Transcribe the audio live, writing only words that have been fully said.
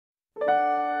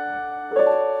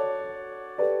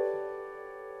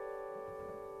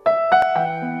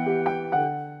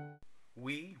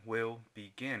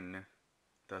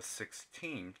the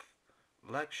 16th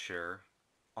lecture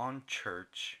on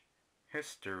church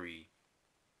history.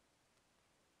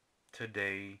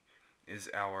 Today is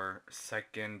our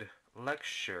second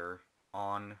lecture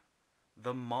on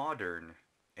the modern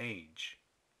age.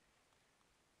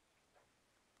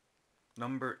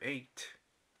 Number 8.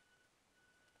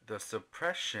 The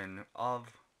suppression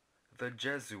of the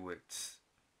Jesuits.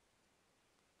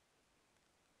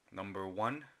 Number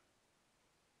 1.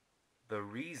 The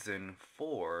reason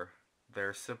for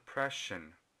their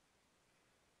suppression.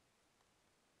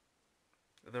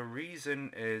 The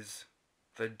reason is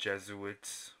the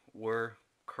Jesuits were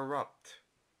corrupt.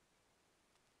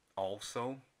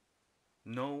 Also,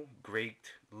 no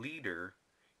great leader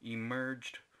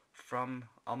emerged from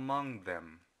among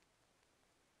them.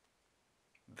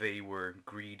 They were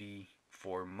greedy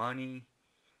for money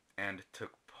and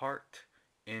took part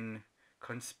in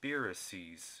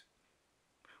conspiracies,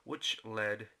 which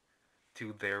led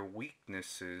to their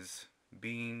weaknesses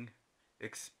being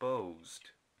exposed.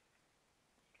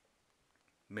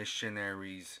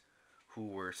 Missionaries who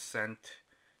were sent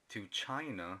to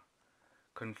China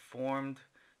conformed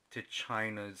to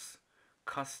China's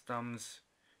customs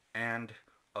and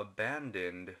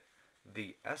abandoned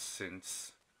the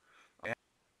essence.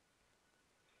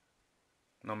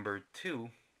 Number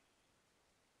 2.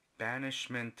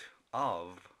 Banishment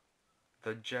of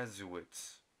the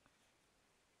Jesuits.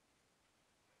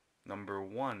 Number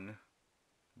 1.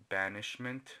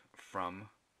 Banishment from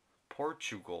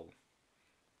Portugal.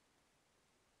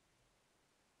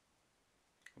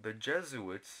 The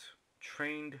Jesuits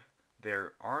trained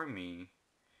their army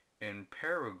in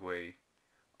Paraguay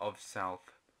of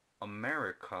South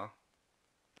America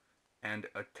and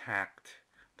attacked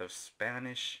the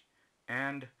Spanish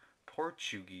and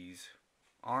Portuguese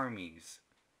armies.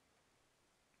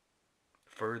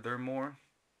 Furthermore,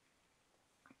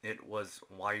 it was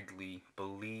widely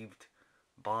believed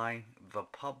by the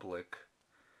public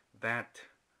that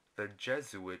the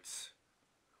Jesuits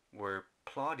were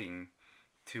plotting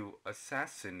to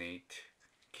assassinate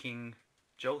King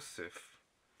Joseph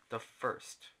I.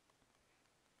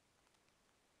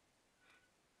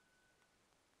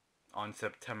 On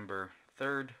September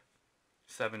 3rd,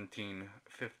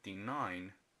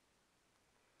 1759,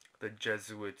 the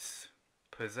Jesuits'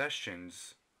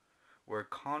 possessions were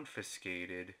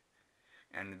confiscated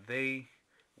and they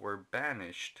were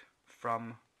banished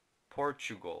from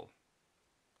Portugal.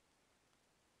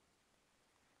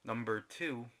 Number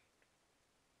 2.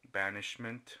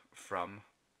 Banishment from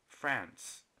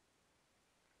France.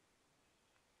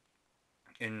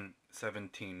 In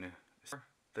 1704,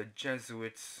 the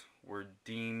Jesuits were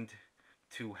deemed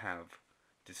to have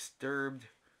disturbed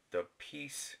the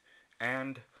peace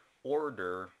and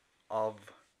order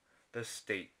of the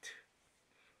state.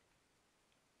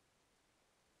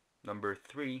 Number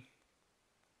 3.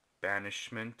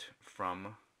 Banishment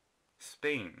from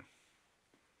Spain.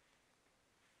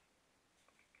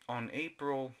 On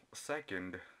April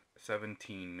 2nd,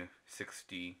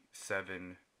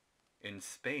 1767, in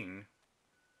Spain,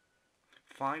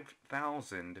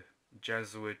 5,000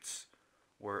 Jesuits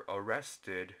were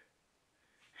arrested,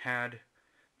 had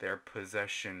their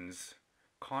possessions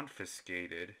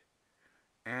confiscated,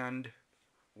 and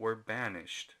were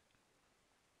banished.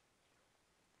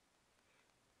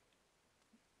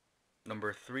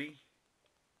 Number 3.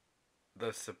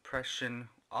 The suppression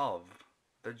of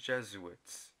the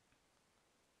Jesuits.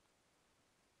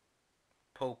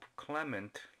 Pope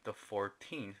Clement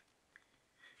XIV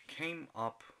came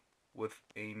up with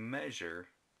a measure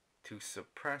to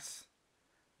suppress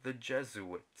the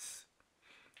Jesuits,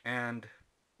 and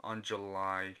on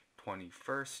July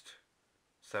 21st,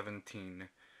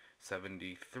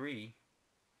 1773,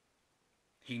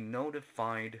 he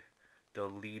notified the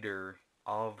leader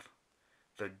of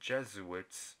the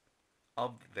Jesuits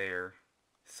of their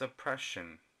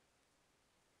suppression.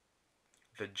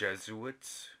 The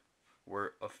Jesuits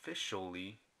were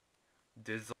officially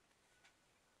dissolved.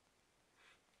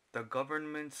 The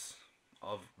governments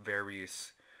of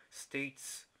various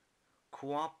states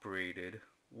cooperated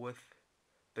with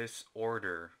this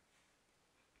order.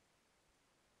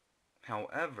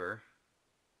 However,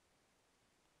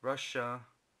 Russia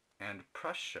and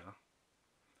Prussia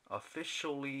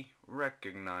officially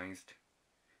recognized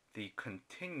the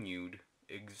continued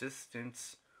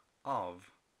existence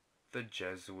of the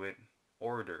Jesuit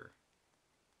order.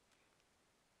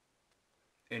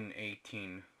 In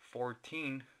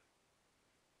 1814,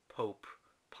 Pope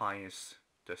Pius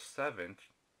VII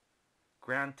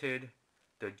granted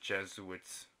the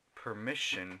Jesuits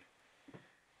permission,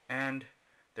 and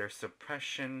their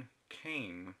suppression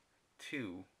came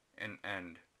to an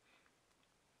end.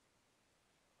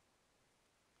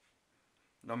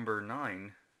 Number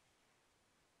 9,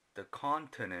 the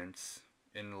continent's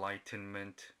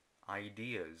Enlightenment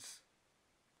ideas.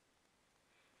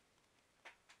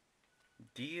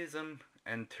 Deism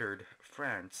entered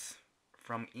France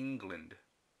from England.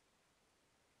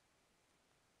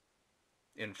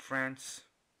 In France,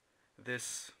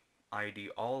 this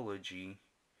ideology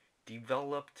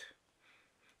developed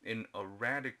in a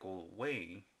radical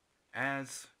way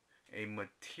as a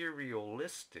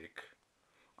materialistic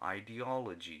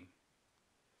ideology.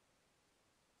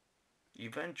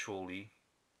 Eventually,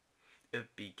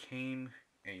 it became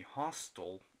a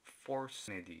hostile force.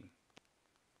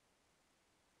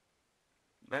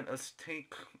 Let us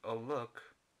take a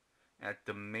look at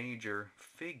the major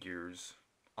figures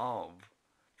of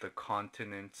the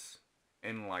continent's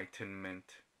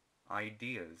Enlightenment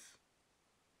ideas.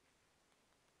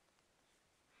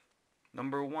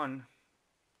 Number 1,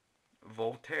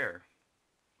 Voltaire.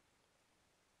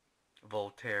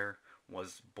 Voltaire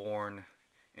was born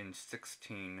in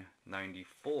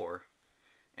 1694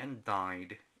 and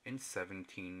died in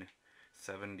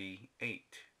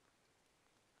 1778.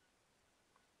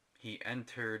 He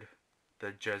entered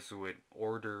the Jesuit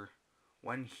order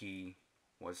when he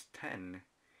was 10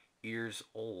 years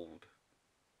old,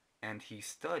 and he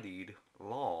studied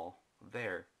law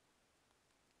there.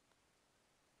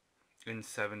 In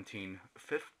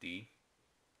 1750,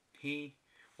 he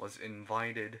was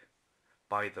invited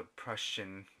by the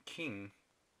Prussian king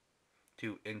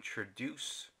to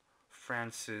introduce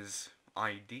France's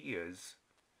ideas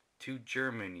to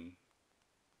Germany.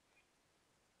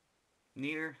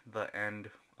 Near the end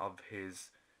of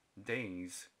his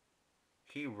days,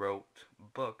 he wrote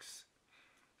books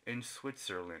in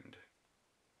Switzerland.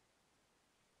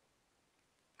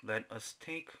 Let us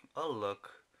take a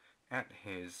look at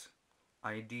his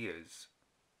ideas.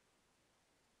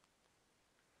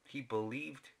 He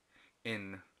believed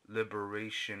in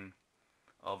liberation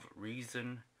of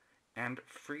reason and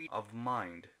freedom of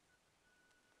mind.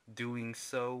 Doing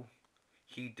so,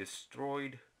 he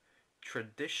destroyed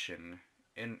tradition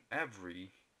in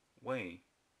every way.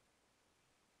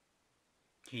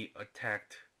 He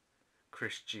attacked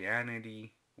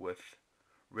Christianity with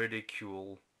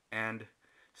ridicule and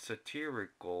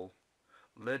satirical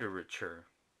literature.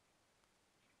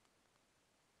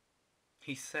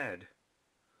 He said,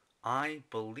 "I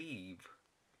believe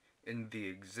in the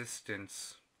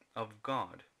existence of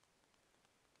God.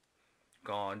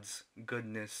 God's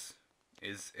goodness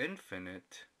is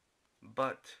infinite,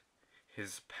 but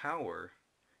his power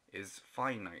is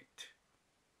finite."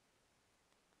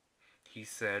 He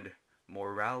said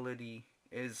morality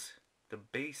is the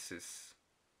basis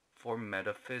for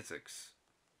metaphysics.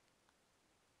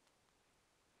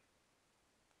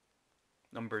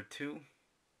 Number 2,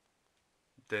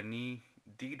 Denis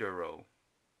Diderot.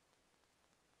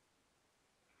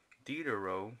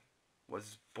 Diderot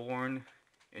was born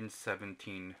in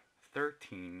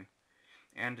 1713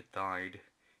 and died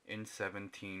in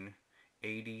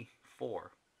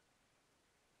 1784.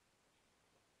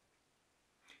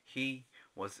 He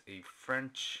was a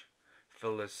French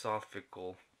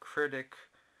philosophical critic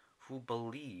who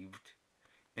believed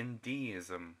in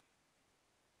deism.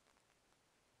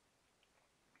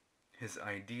 His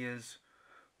ideas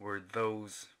were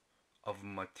those of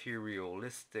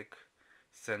materialistic,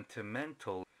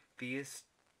 sentimental,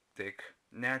 theistic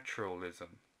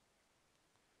naturalism.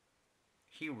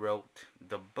 He wrote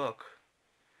the book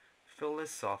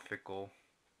Philosophical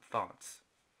Thoughts.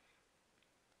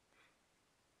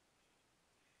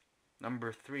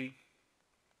 Number 3,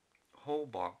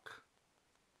 Holbach.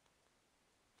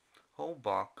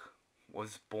 Holbach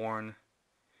was born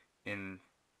in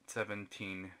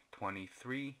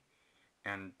 1723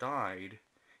 and died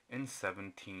in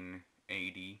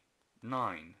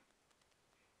 1789.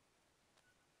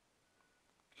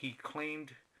 He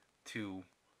claimed to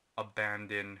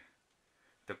abandon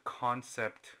the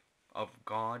concept of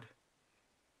God,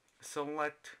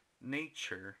 select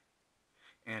nature,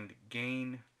 and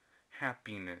gain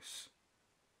happiness.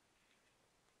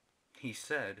 He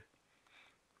said,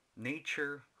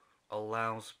 "Nature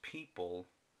allows people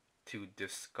to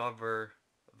discover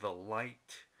the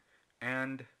light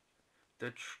and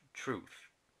the truth."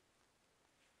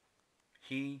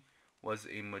 He was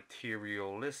a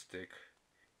materialistic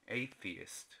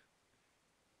atheist.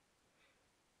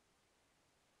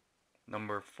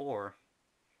 Number 4,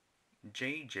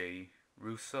 J.J.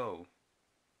 Rousseau.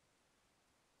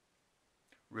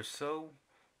 Rousseau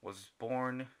was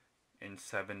born in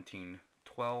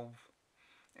 1712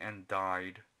 and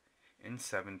died in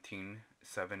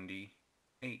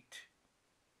 1778.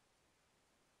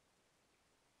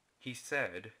 He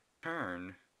said,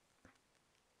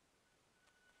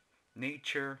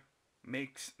 Nature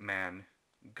makes man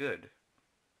good.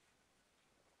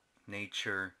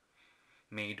 Nature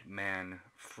made man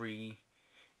free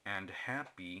and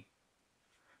happy,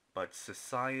 but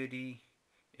society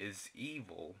is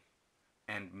evil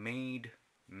and made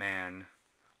man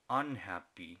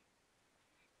unhappy.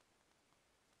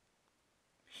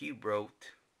 He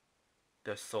wrote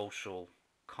The Social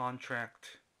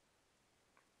Contract,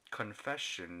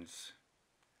 Confessions,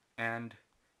 and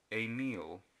A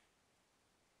Meal.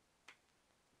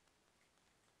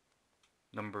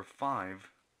 Number 5.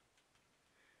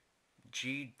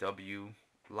 G.W.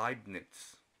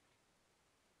 Leibniz.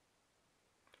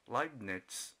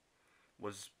 Leibniz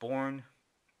was born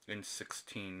in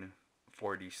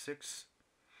 1646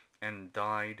 and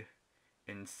died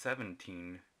in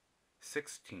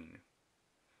 1716.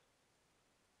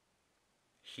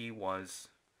 He was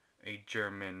a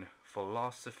German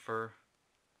philosopher,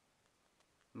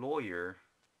 lawyer,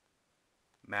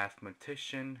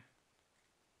 mathematician,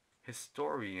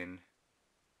 historian,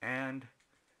 and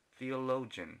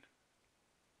theologian.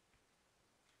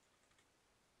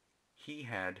 He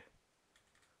had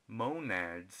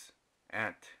monads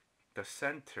at the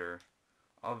center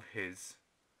of his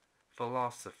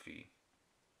philosophy.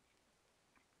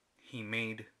 He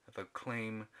made the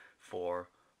claim for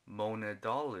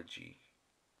monadology.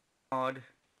 God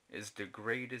is the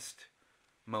greatest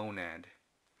monad.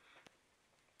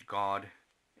 God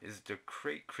is the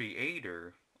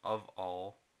creator of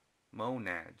all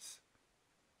monads.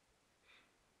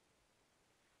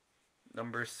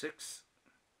 Number 6.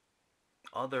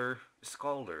 Other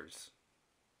scholars.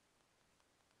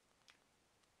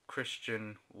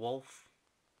 Christian Wolff,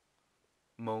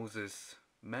 Moses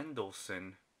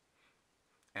Mendelssohn,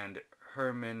 and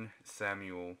Hermann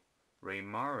Samuel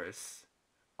Reimarus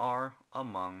are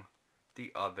among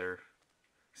the other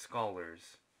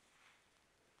scholars.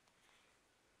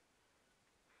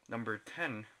 Number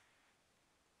 10.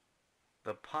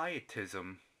 The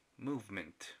Pietism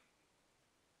movement.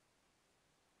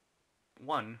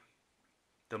 1.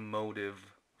 The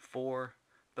motive for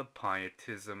the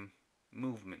Pietism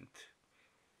movement.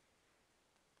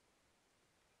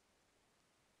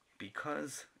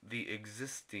 Because the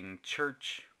existing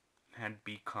church had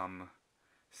become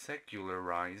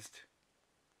secularized,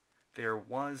 there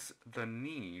was the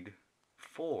need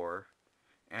for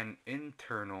an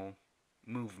internal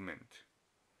movement.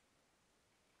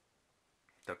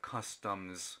 The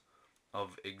customs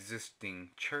of existing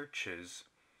churches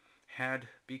had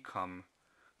become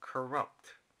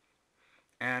corrupt,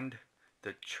 and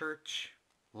the church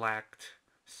lacked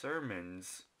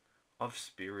sermons of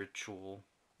spiritual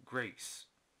grace.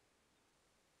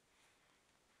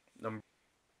 The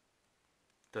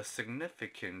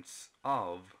significance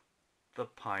of the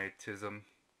Pietism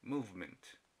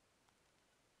movement.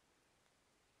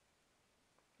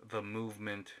 The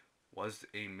movement was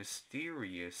a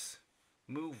mysterious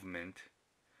movement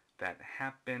that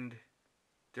happened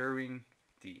during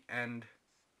the end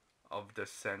of the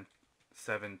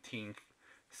 17th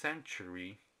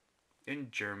century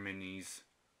in Germany's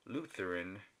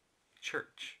Lutheran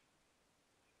Church.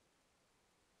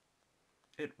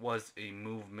 It was a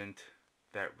movement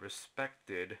that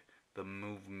respected the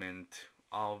movement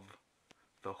of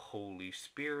the Holy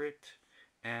Spirit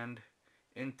and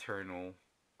internal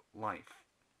life.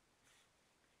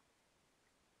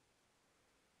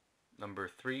 Number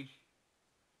 3.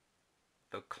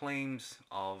 The claims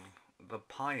of the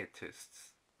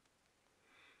Pietists.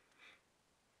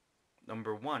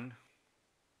 Number 1.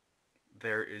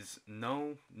 There is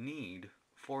no need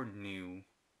for new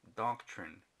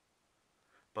doctrine,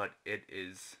 but it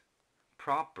is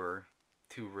proper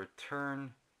to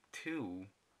return to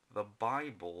the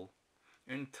Bible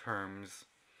in terms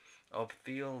of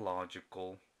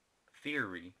theological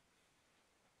theory.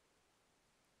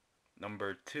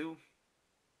 Number 2.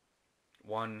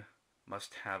 One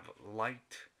must have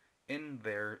light in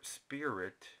their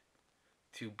spirit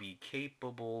to be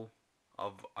capable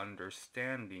of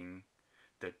understanding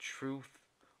the truth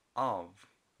of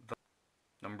the.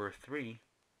 Number 3.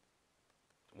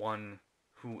 One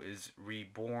who is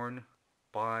reborn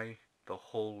by the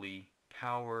holy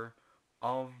power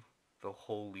of the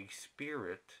Holy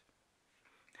Spirit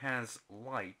has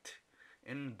light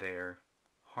in their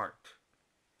heart.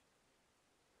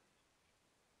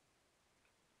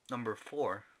 Number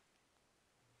 4.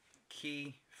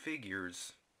 Key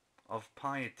figures of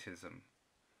Pietism.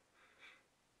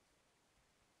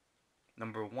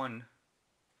 Number 1.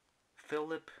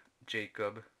 Philip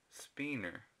Jacob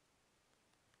Spener.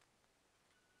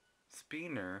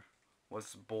 Spener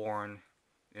was born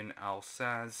in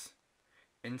Alsace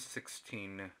in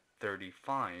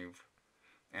 1635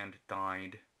 and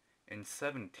died in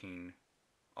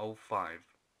 1705.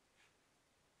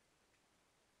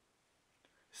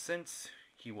 Since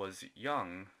he was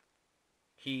young,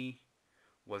 he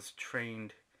was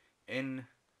trained in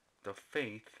the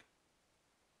faith.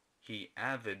 He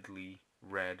avidly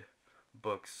read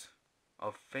books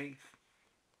of faith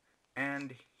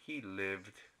and he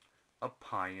lived a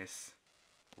pious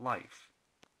life.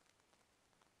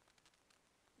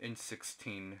 In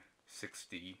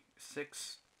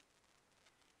 1666,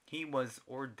 he was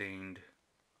ordained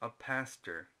a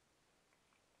pastor.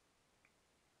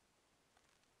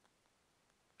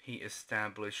 He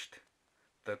established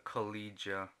the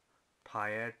Collegia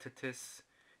Pietatis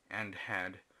and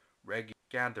had regular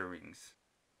gatherings.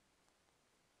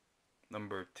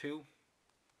 Number 2,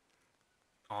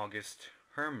 August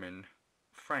Hermann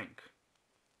Frank.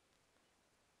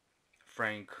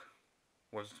 Frank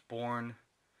was born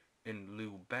in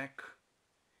Lübeck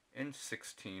in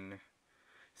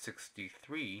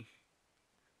 1663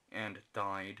 and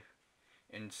died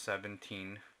in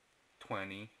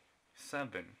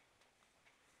 1727.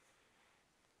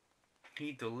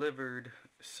 He delivered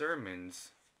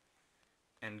sermons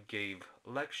and gave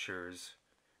lectures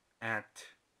at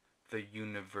the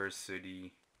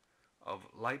University of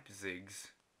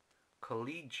Leipzig's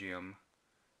Collegium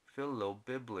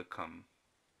Philobiblicum.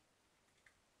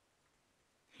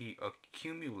 He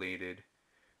accumulated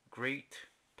great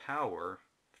power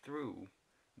through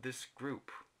this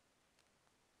group,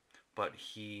 but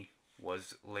he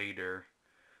was later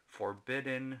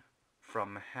forbidden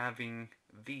from having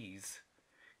these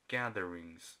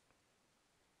gatherings.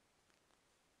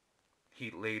 He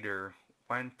later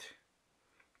went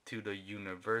to the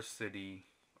University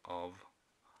of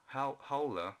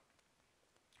Halle,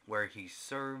 where he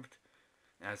served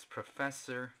as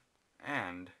professor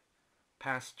and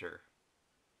pastor.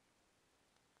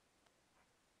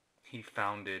 He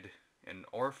founded an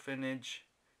orphanage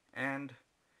and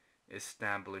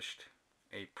established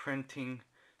a printing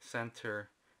center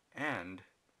and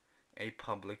a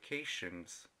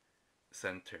publications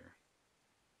center.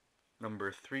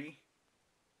 Number 3,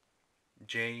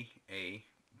 J. A.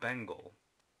 Bengel.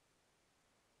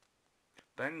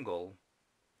 Bengel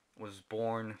was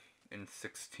born in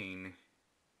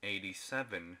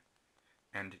 1687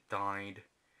 and died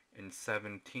in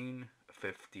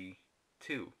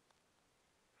 1752.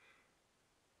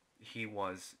 He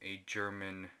was a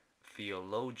German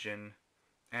theologian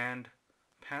and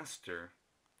pastor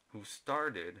who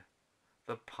started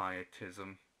the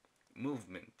Pietism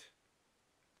movement.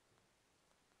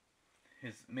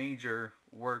 His major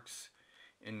works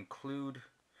include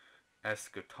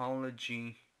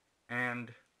eschatology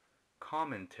and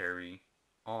commentary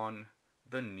on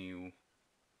the New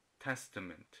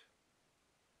Testament.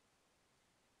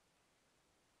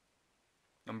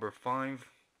 Number 5,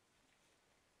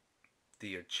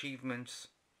 the achievements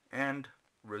and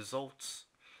results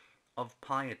of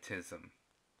Pietism.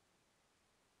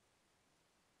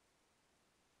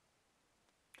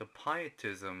 The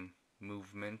Pietism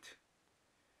movement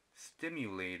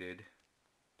stimulated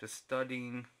the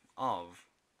studying of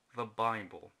the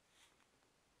Bible.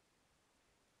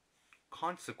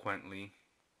 Consequently,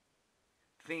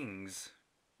 things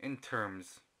in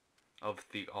terms of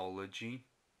theology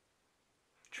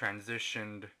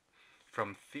transitioned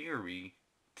from theory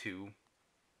to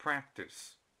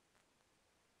practice.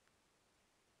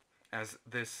 As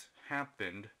this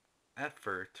happened,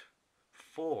 effort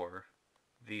for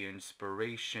the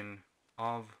inspiration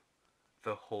of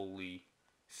the Holy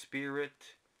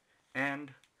Spirit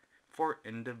and for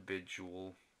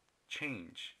individual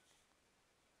change.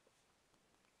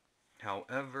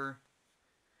 However,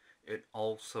 it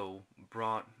also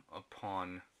brought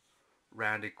upon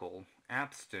radical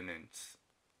abstinence,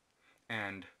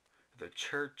 and the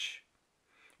church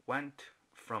went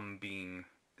from being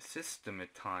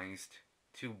systematized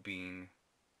to being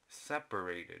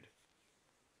separated.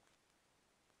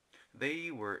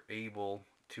 They were able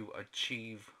to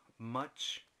achieve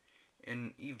much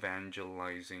in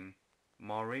evangelizing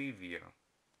Moravia.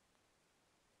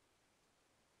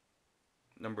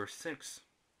 Number 6,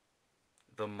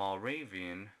 the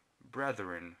Moravian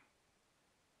Brethren.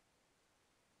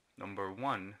 Number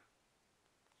 1,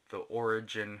 the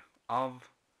origin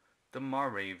of the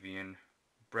Moravian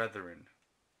Brethren.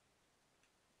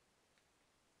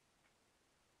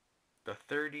 The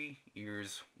 30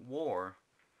 Years' War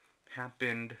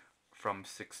happened from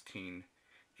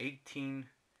 1618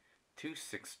 to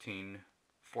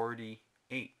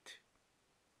 1648,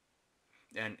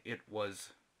 and it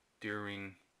was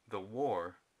during the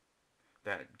war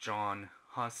that John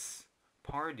Huss'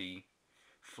 party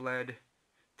fled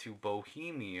to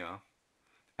Bohemia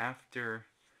after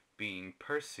being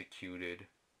persecuted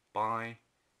by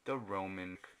the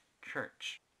Roman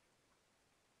Church.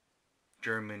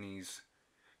 Germany's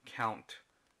Count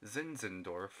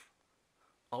Zinzendorf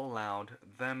allowed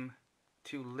them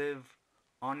to live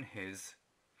on his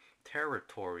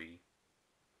territory,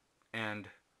 and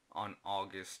on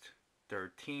August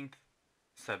 13th,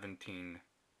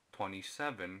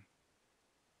 1727,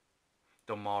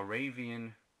 the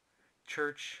Moravian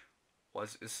Church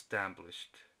was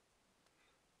established.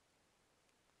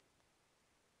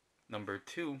 Number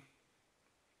 2.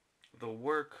 The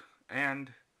work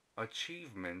and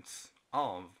achievements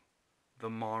of the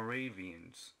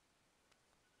Moravians.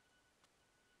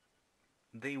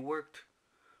 They worked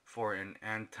for an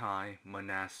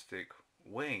anti-monastic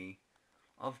way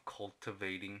of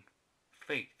cultivating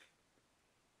faith.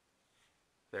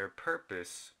 Their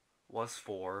purpose was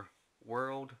for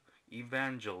world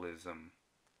evangelism.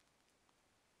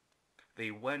 They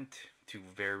went to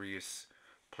various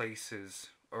places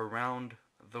around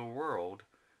the world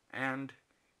and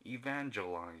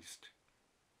evangelized.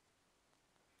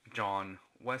 John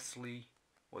Wesley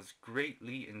was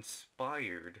greatly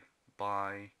inspired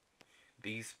by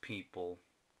these people.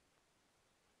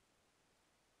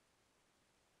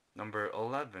 Number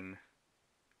 11.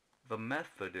 The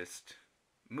Methodist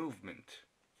movement.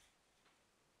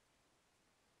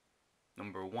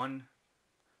 Number 1.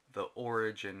 The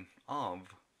origin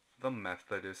of the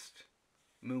Methodist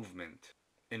movement.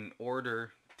 In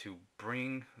order to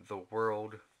bring the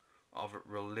world of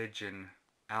religion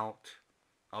out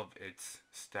of its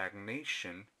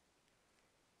stagnation,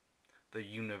 the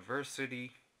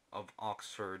University of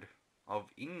Oxford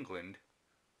of England,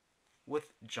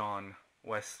 with John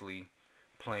Wesley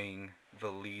playing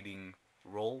the leading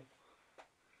role,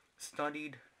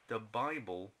 studied the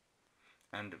Bible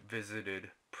and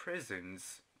visited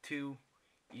prisons to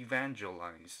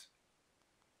evangelize.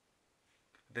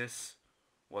 This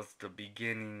was the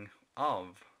beginning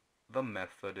of the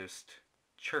Methodist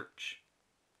Church.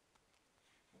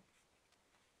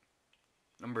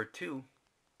 Number 2.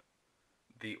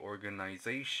 The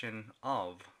organization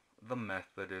of the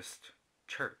Methodist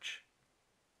Church.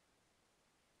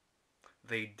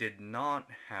 They did not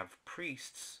have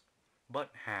priests,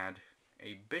 but had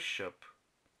a bishop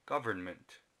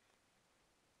government.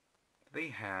 They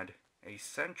had a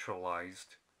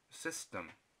centralized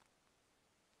system.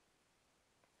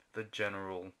 The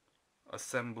General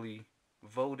Assembly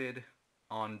voted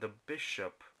on the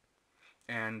bishop,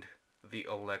 and the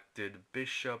elected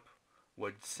bishop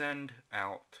would send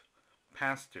out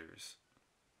pastors.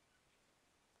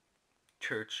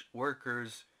 Church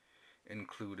workers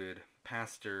included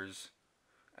pastors,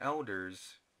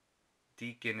 elders,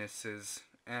 deaconesses,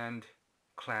 and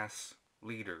class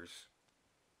leaders.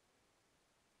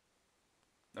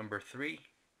 Number 3.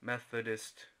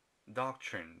 Methodist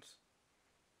doctrines.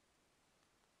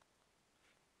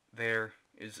 There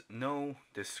is no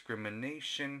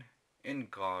discrimination in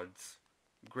God's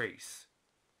grace.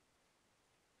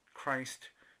 Christ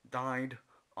died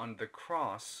on the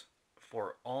cross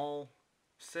for all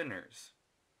sinners.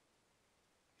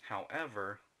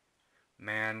 However,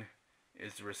 man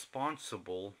is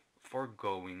responsible for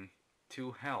going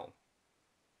to hell.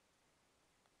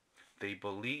 They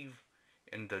believe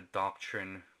in the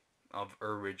doctrine of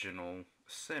original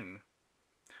sin,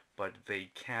 but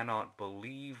they cannot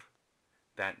believe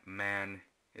that man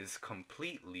is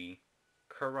completely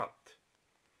corrupt.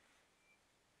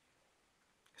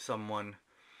 Someone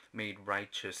made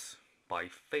righteous by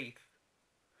faith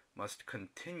must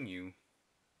continue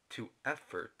to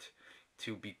effort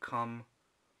to become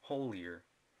holier.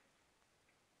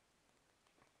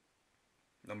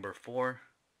 Number 4.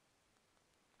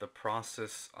 The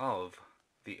process of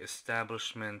the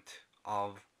establishment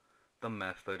of the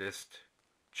Methodist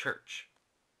Church.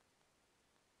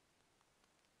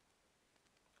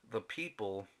 The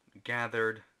people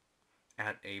gathered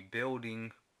at a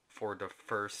building for the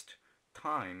first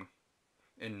time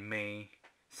in May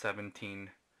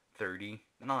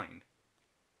 1739.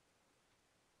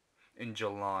 In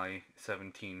July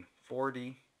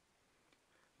 1740,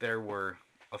 there were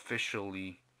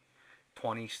officially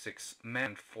 26 men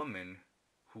and women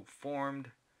who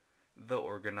formed the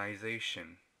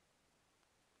organization.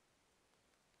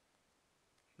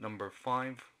 Number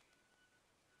 5.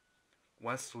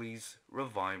 Wesley's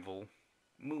Revival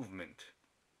Movement.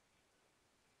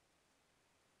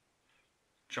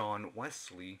 John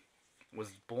Wesley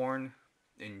was born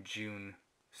in June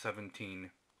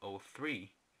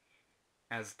 1703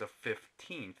 as the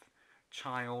 15th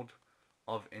child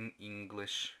of an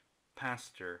English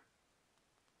pastor,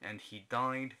 and he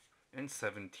died in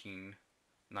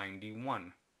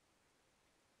 1791.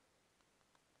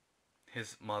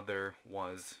 His mother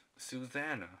was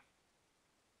Susanna.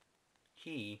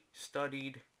 He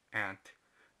studied at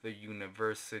the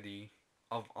University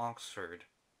of Oxford.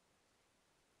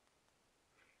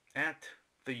 At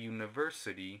the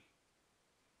university,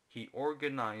 he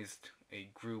organized a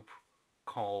group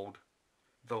called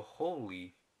the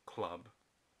Holy Club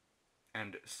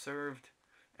and served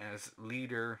as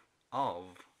leader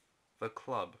of the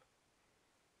club.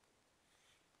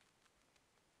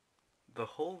 The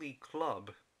Holy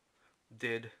Club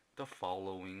did the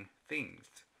following things.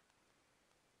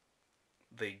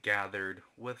 They gathered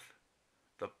with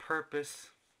the purpose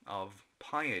of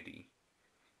piety,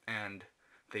 and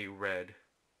they read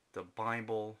the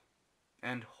Bible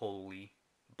and holy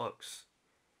books.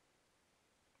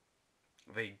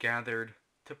 They gathered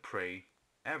to pray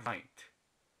every night.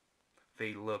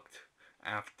 They looked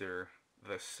after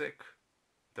the sick,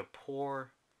 the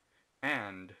poor,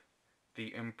 and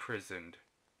the imprisoned.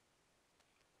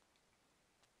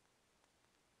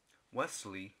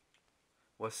 Wesley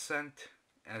was sent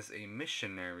as a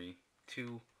missionary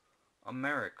to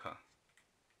America,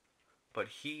 but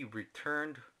he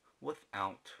returned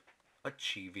without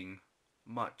achieving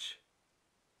much.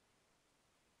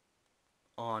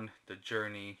 On the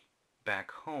journey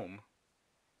back home,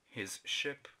 his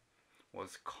ship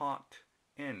was caught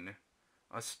in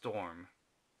a storm.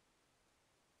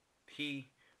 He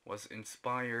was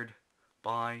inspired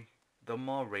by the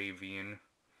Moravian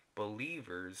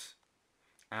believers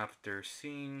after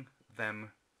seeing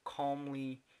them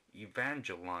calmly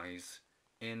evangelize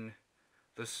in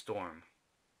the storm.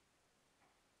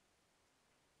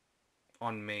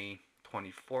 On May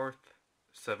 24th,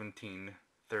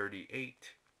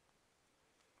 1738,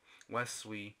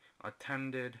 Wesley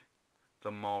attended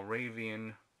the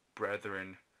Moravian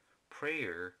Brethren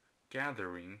prayer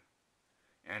gathering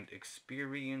and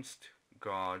experienced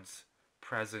God's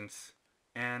presence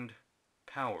and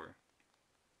power.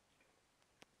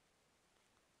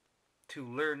 To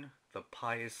learn the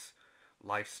pious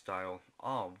lifestyle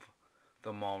of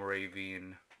the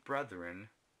Moravian Brethren,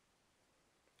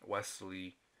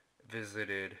 Wesley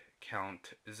visited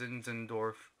Count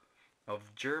Zinzendorf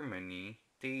of Germany,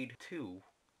 stayed 2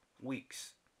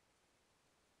 weeks.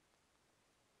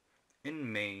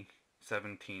 In May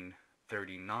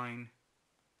 1739,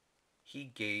 he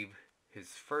gave his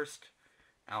first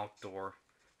outdoor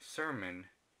sermon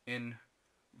in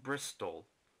Bristol,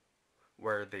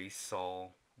 where they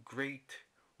saw great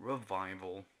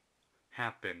revival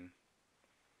happen.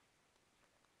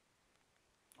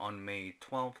 On May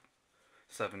 12,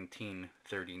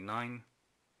 1739,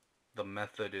 the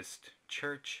Methodist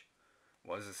Church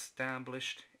was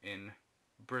established in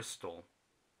Bristol.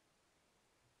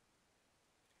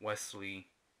 Wesley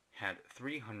had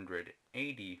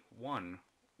 381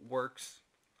 works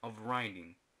of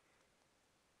writing.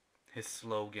 His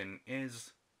slogan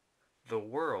is, "The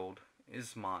world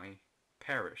is my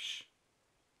parish."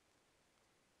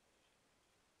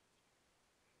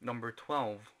 Number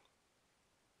 12.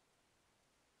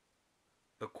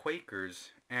 The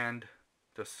Quakers and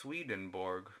the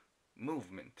Swedenborg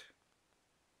Movement.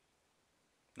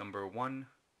 Number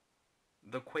 1.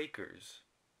 The Quakers.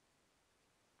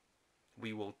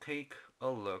 We will take a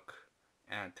look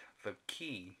at the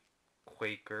key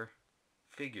Quaker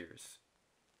figures.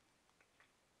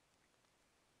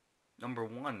 Number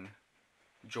 1.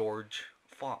 George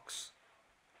Fox.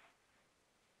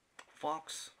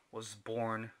 Fox was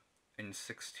born in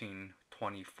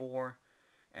 1624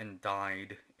 and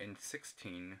died in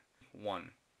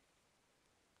 1601.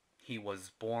 He was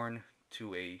born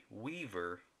to a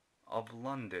weaver of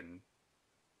London.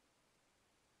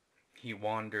 He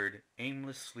wandered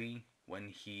aimlessly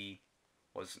when he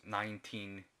was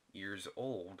 19 years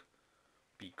old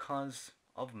because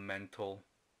of mental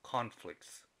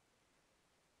conflicts.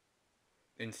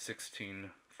 In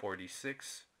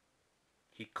 1646,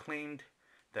 he claimed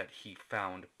that he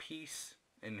found peace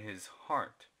in his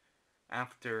heart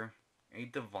after a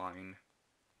divine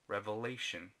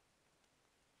revelation.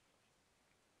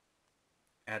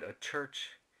 At a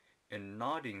church in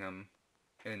Nottingham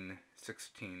in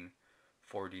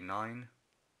 1649,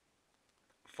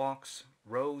 Fox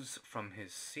rose from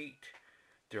his seat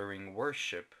during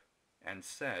worship and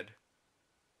said,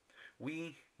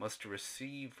 "We must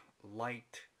receive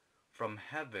light from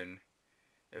heaven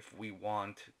if we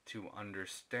want to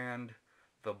understand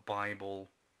the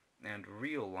Bible and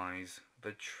realize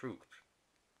the truth."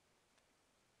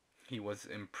 He was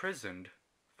imprisoned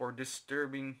for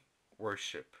disturbing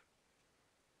worship.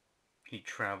 He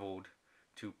traveled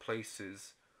to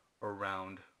places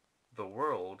around the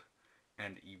world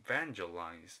and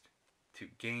evangelized to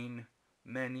gain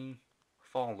many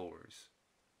followers.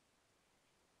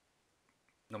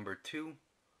 Number 2,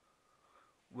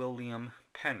 William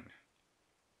Penn.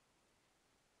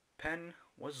 Penn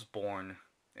was born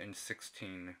in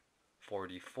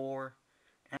 1644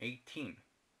 and 18.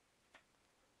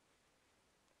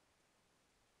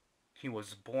 He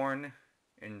was born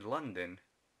in London,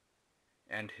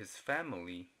 and his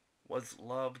family was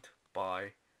loved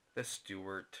by the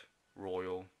Stuart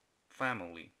royal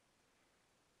family.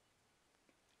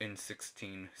 In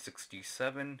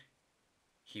 1667,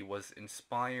 he was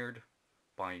inspired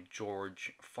by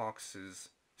George Fox's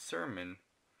sermon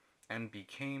and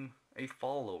became a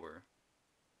follower.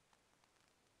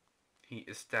 He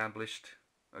established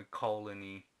a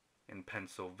colony in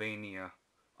Pennsylvania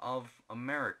of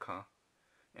America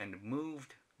and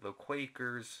moved the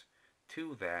Quakers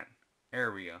to that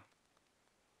area.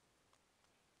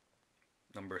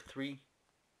 Number 3,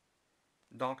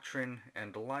 doctrine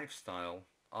and lifestyle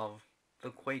of the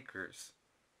Quakers.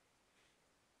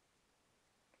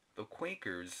 The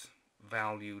Quakers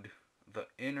valued the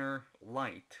inner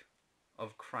light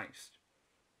of Christ.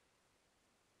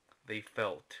 They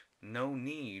felt no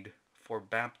need for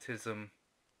baptism,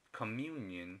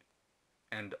 communion,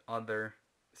 and other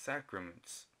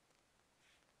sacraments.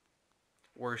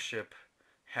 Worship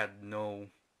had no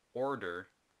order,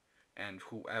 and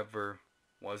whoever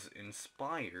was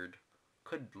inspired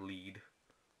could lead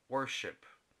worship.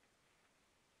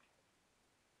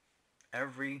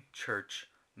 Every church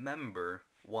member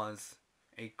was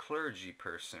a clergy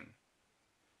person.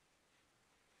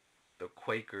 The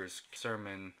Quakers'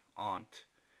 sermon on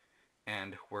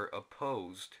and were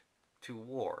opposed to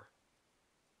war.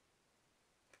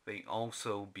 They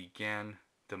also began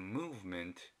the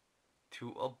movement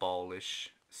to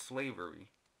abolish slavery.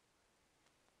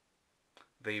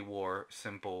 They wore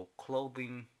simple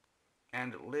clothing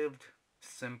and lived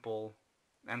simple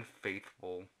and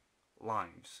faithful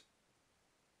lives.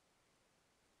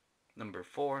 Number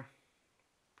 4,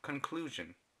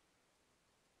 conclusion.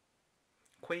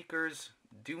 Quakers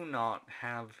do not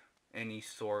have any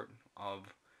sort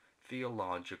of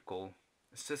theological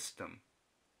system.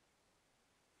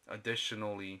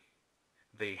 Additionally,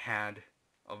 they had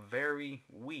a very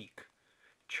weak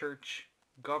church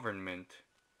government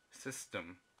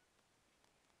system.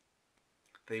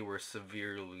 They were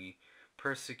severely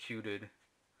persecuted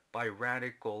by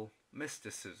radical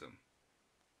mysticism.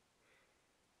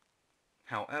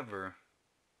 However,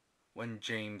 when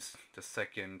James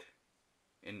II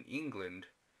in England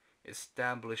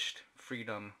established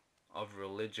freedom of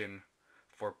religion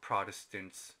for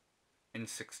Protestants in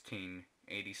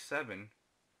 1687,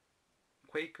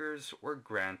 Quakers were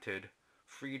granted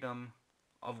freedom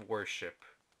of worship.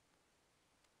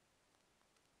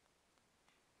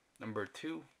 Number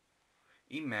 2,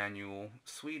 Emanuel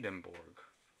Swedenborg.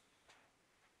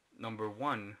 Number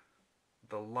 1,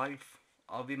 the life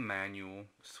of Emanuel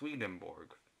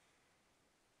Swedenborg.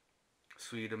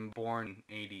 Swedenborg born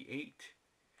in 88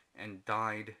 and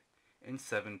died in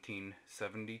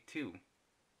 1772.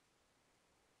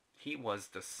 He was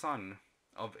the son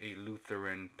of a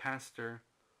Lutheran pastor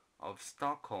of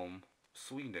Stockholm,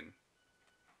 Sweden.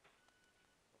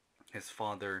 His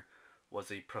father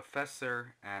was a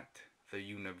professor at the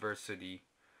University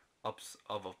of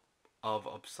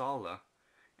Uppsala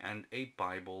and a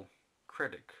Bible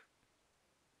critic.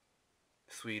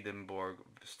 Swedenborg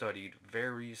studied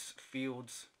various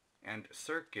fields and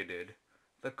circuited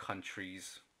the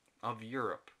countries of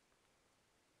Europe.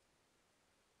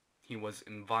 He was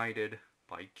invited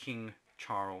by King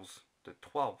Charles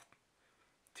XII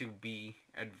to be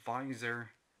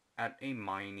advisor at a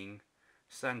mining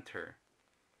center,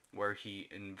 where he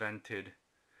invented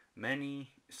many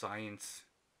science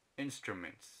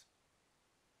instruments.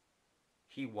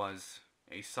 He was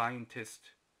a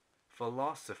scientist,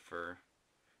 philosopher,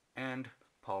 and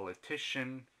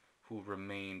politician who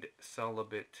remained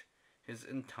celibate his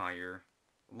entire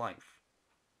life.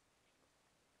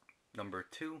 Number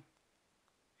 2,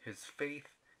 his faith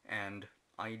and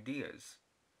ideas.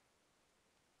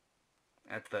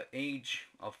 At the age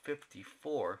of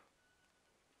 54,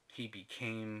 he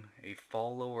became a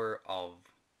follower of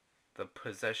the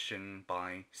possession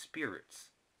by spirits.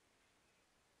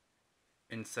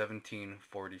 In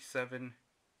 1747,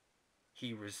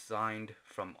 he resigned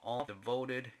from all,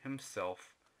 devoted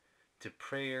himself to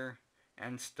prayer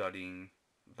and studying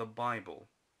the Bible.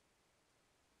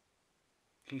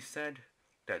 He said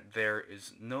that there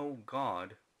is no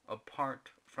God apart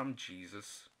from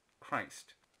Jesus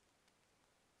Christ.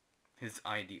 His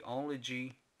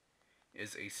ideology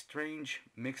is a strange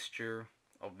mixture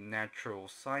of natural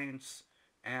science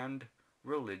and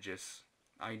religious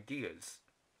ideas.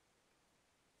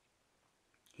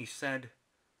 He said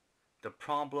the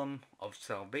problem of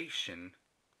salvation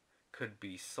could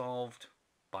be solved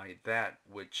by that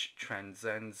which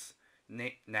transcends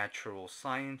natural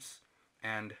science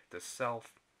and the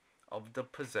self of the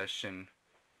possession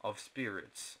of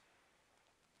spirits.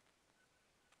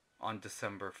 On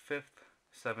December 5th,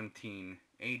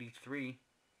 1783,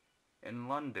 in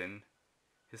London,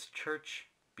 his church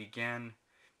began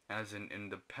as an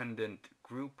independent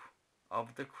group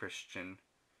of the Christian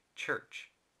Church.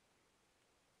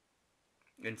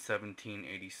 In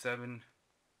 1787,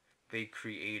 they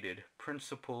created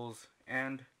principles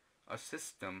and a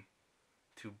system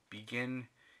to begin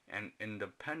an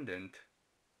independent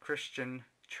Christian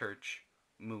church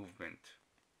movement.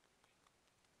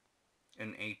 In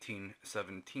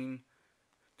 1817,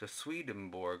 the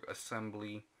Swedenborg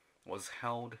Assembly was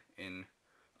held in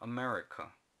America.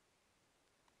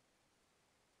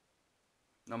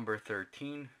 Number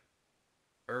 13,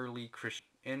 early Christian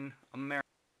in America.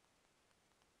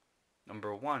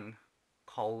 Number 1,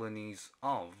 colonies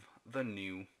of the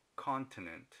new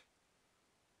continent.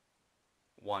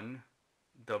 1.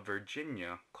 The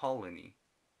Virginia colony.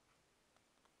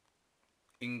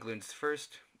 England's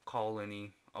first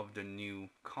colony of the new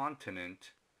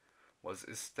continent was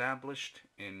established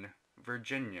in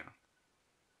Virginia.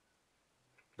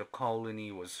 The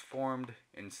colony was formed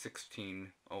in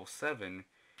 1607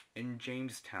 in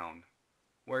Jamestown,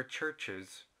 where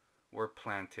churches were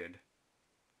planted.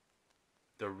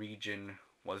 The region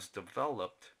was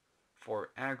developed for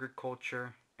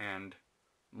agriculture and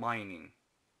mining.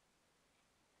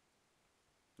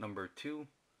 Number 2,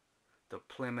 the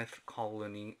Plymouth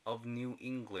colony of New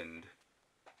England.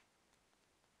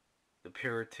 The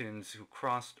Puritans who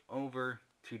crossed over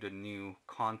to the new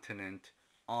continent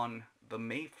on the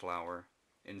Mayflower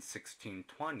in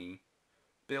 1620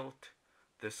 built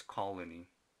this colony.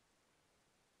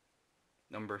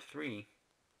 Number 3,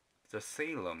 the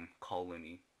Salem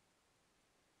colony.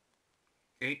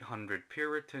 800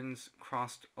 Puritans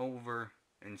crossed over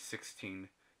in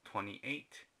 1628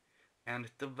 and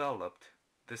developed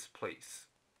this place.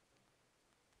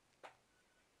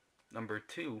 Number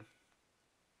 2,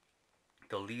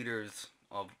 the leaders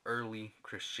of early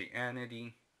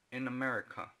Christianity in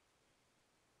America.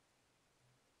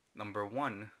 Number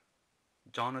 1,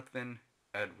 Jonathan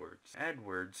Edwards.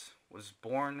 Edwards was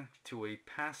born to a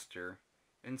pastor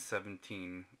in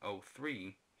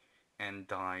 1703 and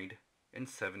died in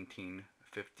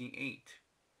 1758.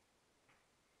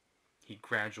 He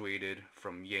graduated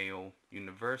from Yale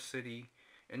University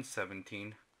in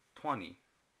 1720.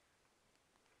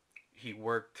 He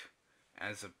worked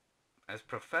as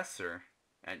professor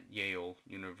at Yale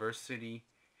University,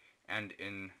 and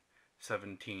in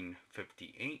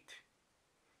 1758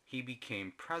 he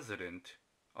became president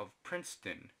of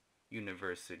Princeton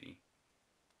University.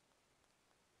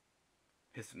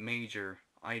 His major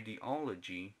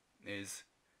ideology is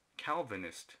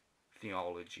Calvinist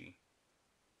theology.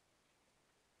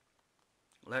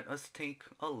 Let us take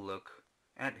a look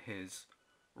at his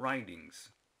writings.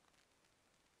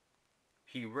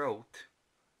 He wrote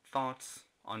Thoughts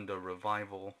on the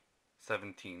Revival,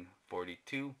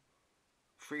 1742,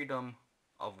 Freedom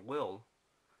of Will,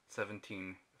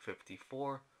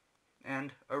 1754,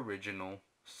 and Original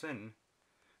Sin,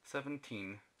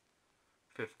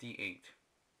 1758.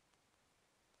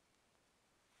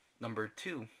 Number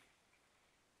 2,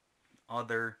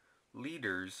 other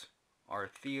leaders are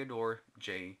Theodore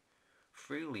J.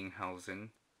 Frelinghuysen,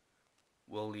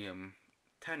 William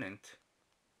Tennant,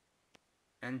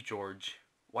 and George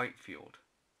Whitefield.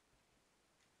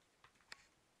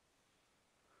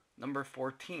 Number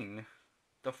 14,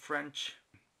 the French.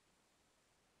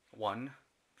 1.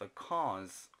 The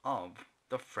cause of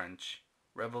the French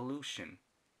Revolution.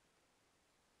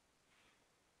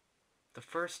 The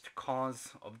first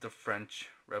cause of the French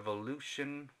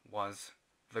Revolution was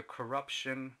the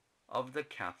corruption of the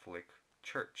Catholic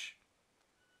Church.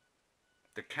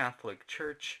 The Catholic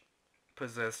Church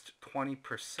possessed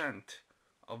 20%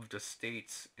 of the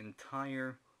state's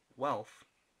entire wealth,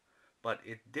 but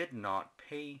it did not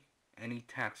pay any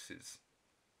taxes.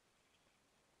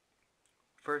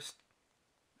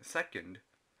 Second,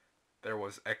 there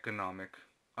was economic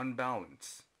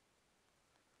unbalance.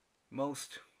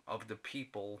 Most of the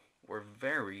people were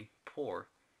very poor,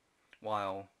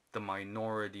 while the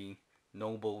minority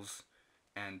nobles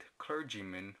and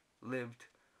clergymen lived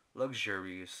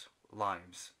luxurious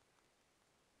lives.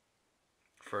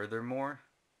 Furthermore,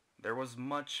 there was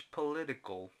much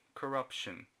political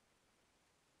corruption.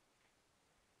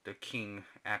 The king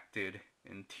acted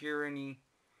in tyranny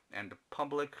and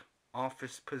public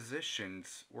office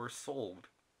positions were sold.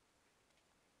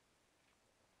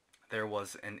 There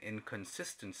was an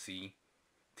inconsistency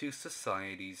to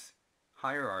society's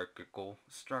hierarchical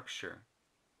structure.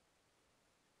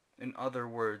 In other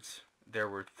words, there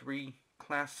were three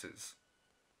classes: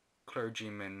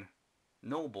 clergymen,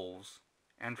 nobles,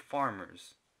 and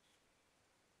farmers.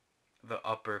 The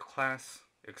upper class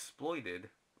exploited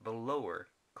the lower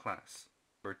class.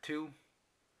 Number two,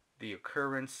 the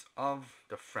occurrence of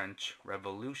the French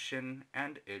Revolution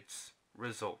and its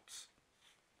results.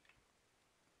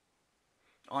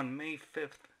 On May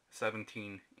 5th,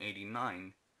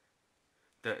 1789,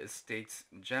 the Estates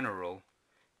General,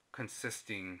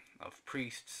 consisting of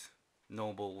priests,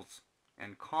 nobles,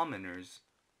 and commoners,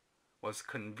 was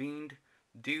convened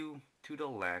due to the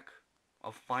lack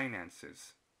of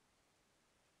finances.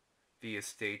 The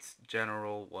Estates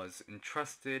General was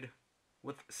entrusted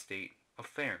with state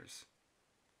affairs.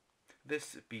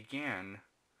 This began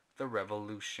the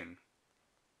Revolution.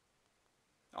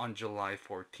 On July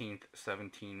 14th,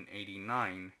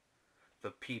 1789,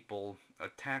 the people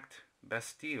attacked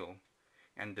Bastille,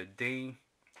 and the day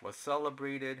was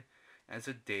celebrated as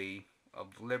a day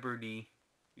of liberty,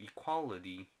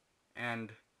 equality,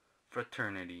 and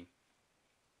fraternity.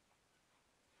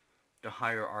 The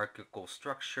hierarchical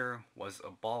structure was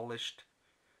abolished,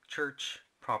 church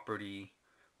property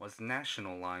was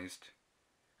nationalized,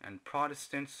 and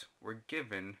Protestants were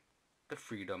given the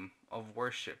freedom of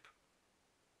worship.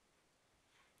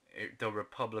 The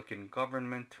Republican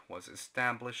government was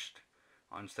established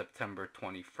on September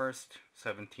 21st,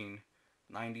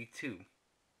 1792.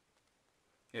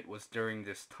 It was during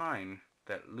this time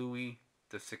that Louis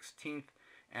XVI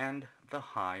and the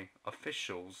high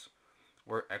officials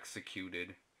were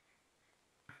executed.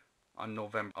 On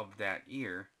November of that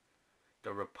year,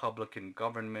 the Republican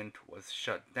government was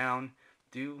shut down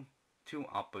due to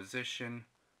opposition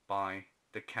by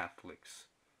the Catholics.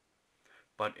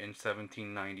 But in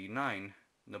 1799,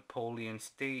 Napoleon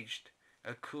staged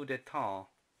a coup d'etat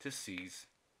to seize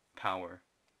power.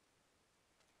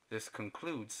 This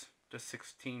concludes the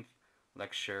 16th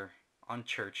lecture on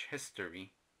church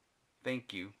history.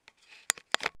 Thank you.